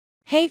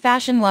Hey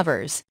fashion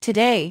lovers,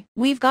 today,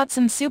 we've got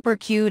some super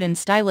cute and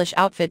stylish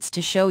outfits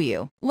to show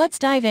you. Let's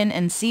dive in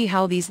and see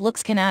how these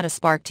looks can add a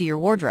spark to your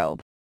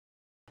wardrobe.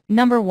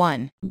 Number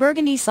 1.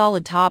 Burgundy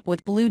solid top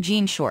with blue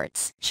jean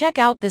shorts. Check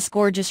out this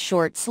gorgeous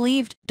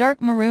short-sleeved,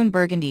 dark maroon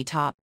burgundy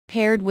top,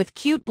 paired with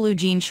cute blue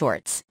jean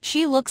shorts.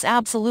 She looks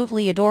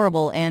absolutely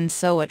adorable and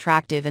so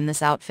attractive in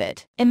this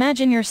outfit.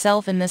 Imagine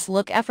yourself in this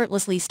look,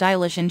 effortlessly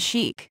stylish and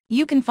chic.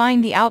 You can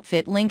find the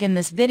outfit link in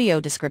this video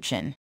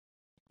description.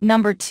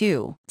 Number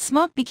 2.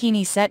 Smock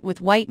bikini set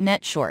with white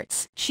net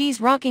shorts. She's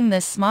rocking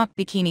this smock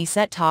bikini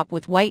set top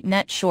with white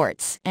net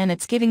shorts, and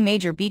it's giving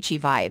major beachy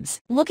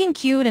vibes. Looking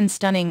cute and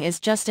stunning is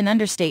just an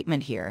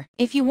understatement here.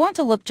 If you want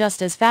to look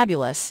just as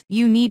fabulous,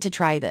 you need to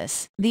try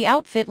this. The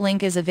outfit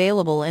link is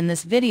available in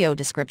this video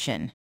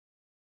description.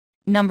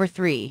 Number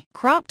 3.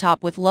 Crop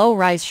top with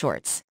low-rise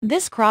shorts.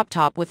 This crop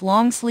top with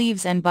long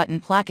sleeves and button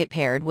placket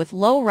paired with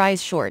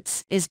low-rise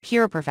shorts is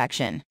pure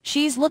perfection.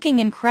 She's looking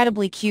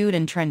incredibly cute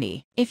and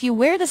trendy. If you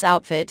wear this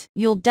outfit,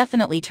 you'll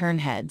definitely turn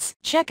heads.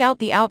 Check out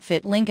the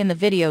outfit link in the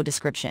video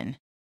description.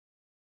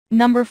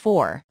 Number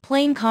 4.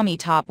 Plain cami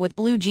top with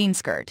blue jean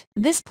skirt.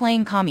 This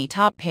plain cami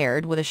top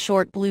paired with a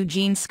short blue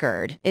jean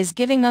skirt is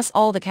giving us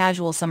all the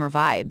casual summer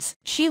vibes.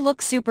 She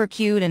looks super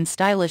cute and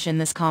stylish in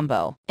this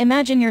combo.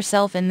 Imagine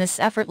yourself in this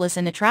effortless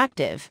and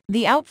attractive.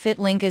 The outfit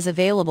link is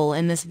available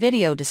in this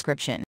video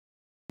description.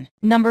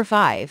 Number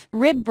 5.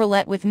 Ribbed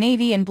bralette with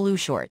navy and blue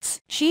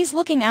shorts. She's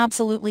looking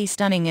absolutely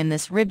stunning in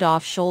this ribbed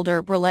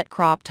off-shoulder bralette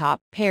crop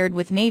top paired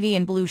with navy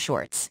and blue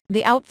shorts.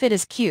 The outfit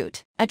is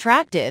cute,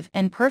 attractive,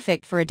 and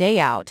perfect for a day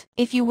out.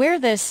 If you wear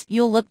this,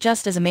 you'll look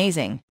just as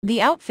amazing.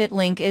 The outfit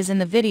link is in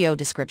the video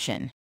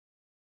description.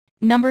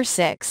 Number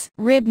 6.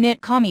 Rib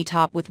knit cami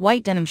top with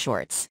white denim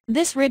shorts.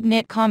 This rib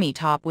knit cami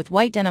top with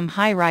white denim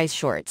high-rise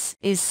shorts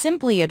is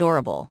simply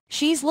adorable.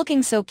 She's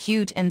looking so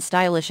cute and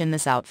stylish in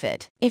this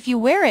outfit. If you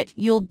wear it,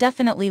 you'll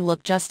definitely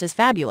look just as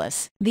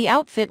fabulous. The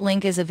outfit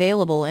link is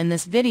available in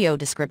this video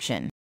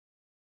description.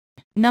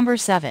 Number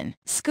 7.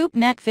 Scoop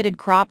neck fitted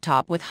crop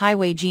top with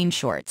high-waist jean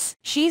shorts.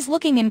 She's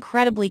looking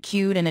incredibly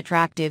cute and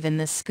attractive in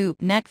this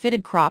scoop neck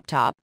fitted crop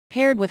top,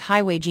 paired with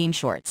high-waist jean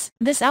shorts.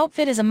 This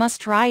outfit is a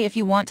must-try if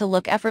you want to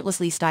look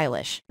effortlessly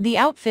stylish. The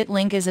outfit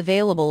link is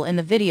available in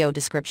the video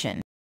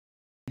description.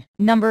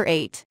 Number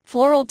 8.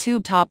 Floral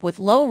tube top with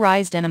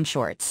low-rise denim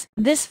shorts.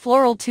 This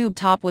floral tube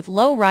top with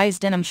low-rise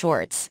denim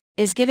shorts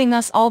is giving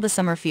us all the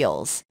summer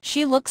feels.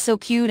 She looks so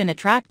cute and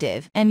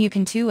attractive, and you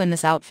can too in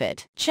this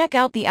outfit. Check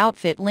out the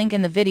outfit link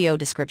in the video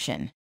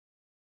description.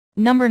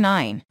 Number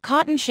 9.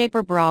 Cotton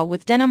shaper bra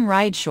with denim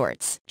ride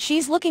shorts.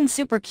 She's looking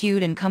super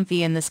cute and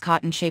comfy in this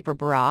cotton shaper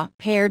bra,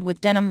 paired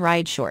with denim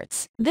ride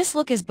shorts. This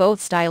look is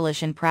both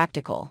stylish and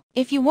practical.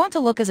 If you want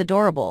to look as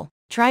adorable,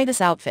 try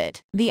this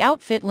outfit. The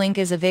outfit link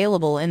is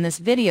available in this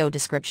video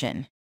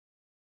description.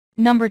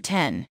 Number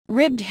 10.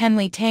 Ribbed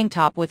Henley tank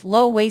top with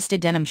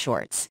low-waisted denim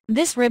shorts.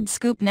 This ribbed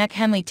scoop neck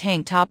Henley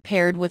tank top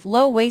paired with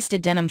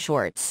low-waisted denim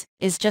shorts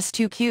is just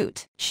too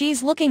cute.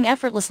 She's looking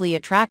effortlessly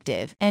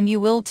attractive, and you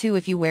will too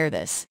if you wear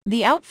this.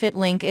 The outfit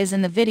link is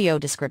in the video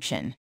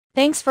description.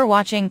 Thanks for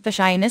watching,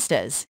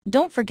 P0rnistas.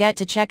 Don't forget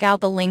to check out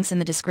the links in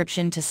the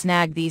description to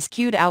snag these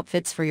cute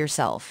outfits for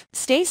yourself.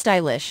 Stay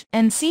stylish,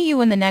 and see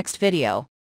you in the next video.